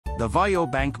The Vio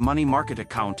Bank money market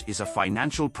account is a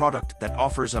financial product that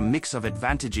offers a mix of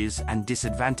advantages and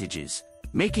disadvantages,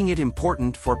 making it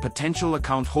important for potential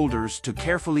account holders to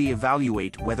carefully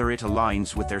evaluate whether it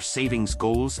aligns with their savings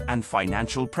goals and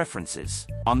financial preferences.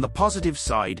 On the positive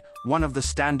side, one of the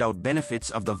standout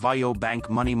benefits of the Vio Bank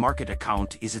money market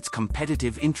account is its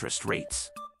competitive interest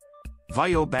rates.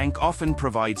 Vio Bank often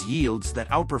provides yields that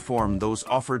outperform those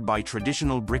offered by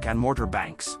traditional brick-and-mortar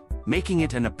banks, making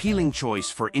it an appealing choice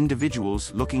for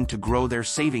individuals looking to grow their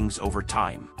savings over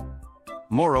time.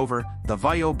 Moreover, the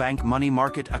Vio Bank money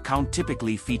market account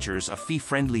typically features a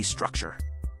fee-friendly structure.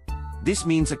 This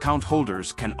means account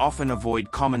holders can often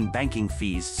avoid common banking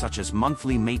fees such as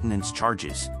monthly maintenance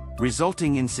charges,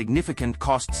 resulting in significant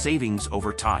cost savings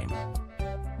over time.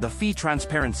 The fee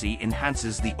transparency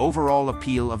enhances the overall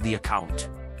appeal of the account.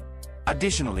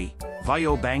 Additionally,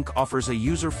 Vio Bank offers a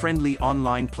user-friendly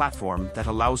online platform that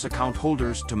allows account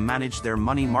holders to manage their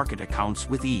money market accounts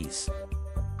with ease.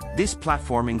 This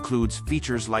platform includes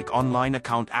features like online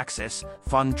account access,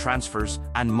 fund transfers,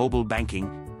 and mobile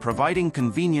banking, providing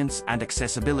convenience and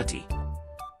accessibility.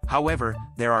 However,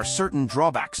 there are certain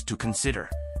drawbacks to consider.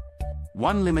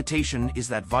 One limitation is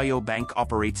that Vio Bank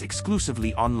operates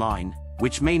exclusively online,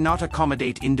 which may not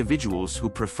accommodate individuals who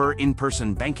prefer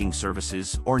in-person banking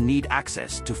services or need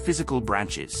access to physical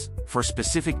branches for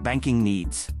specific banking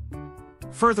needs.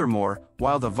 Furthermore,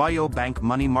 while the Vio Bank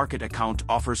money market account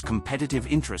offers competitive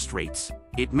interest rates,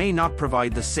 it may not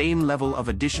provide the same level of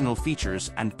additional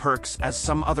features and perks as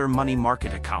some other money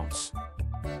market accounts.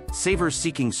 Savers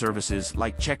seeking services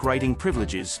like check writing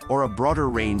privileges or a broader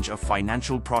range of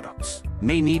financial products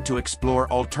may need to explore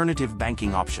alternative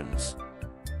banking options.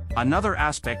 Another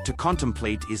aspect to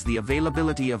contemplate is the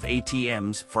availability of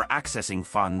ATMs for accessing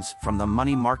funds from the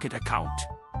money market account.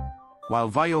 While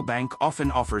Vio Bank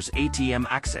often offers ATM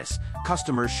access,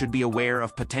 customers should be aware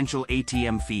of potential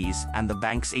ATM fees and the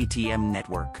bank's ATM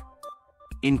network.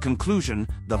 In conclusion,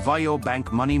 the Vio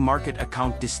Bank money market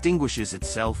account distinguishes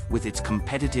itself with its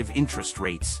competitive interest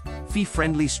rates,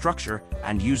 fee-friendly structure,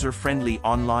 and user-friendly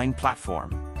online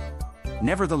platform.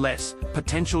 Nevertheless,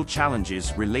 potential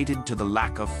challenges related to the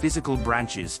lack of physical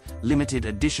branches, limited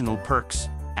additional perks,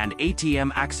 and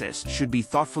ATM access should be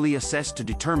thoughtfully assessed to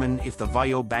determine if the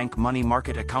Vio Bank money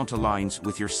market account aligns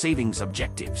with your savings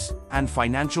objectives and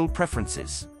financial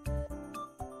preferences.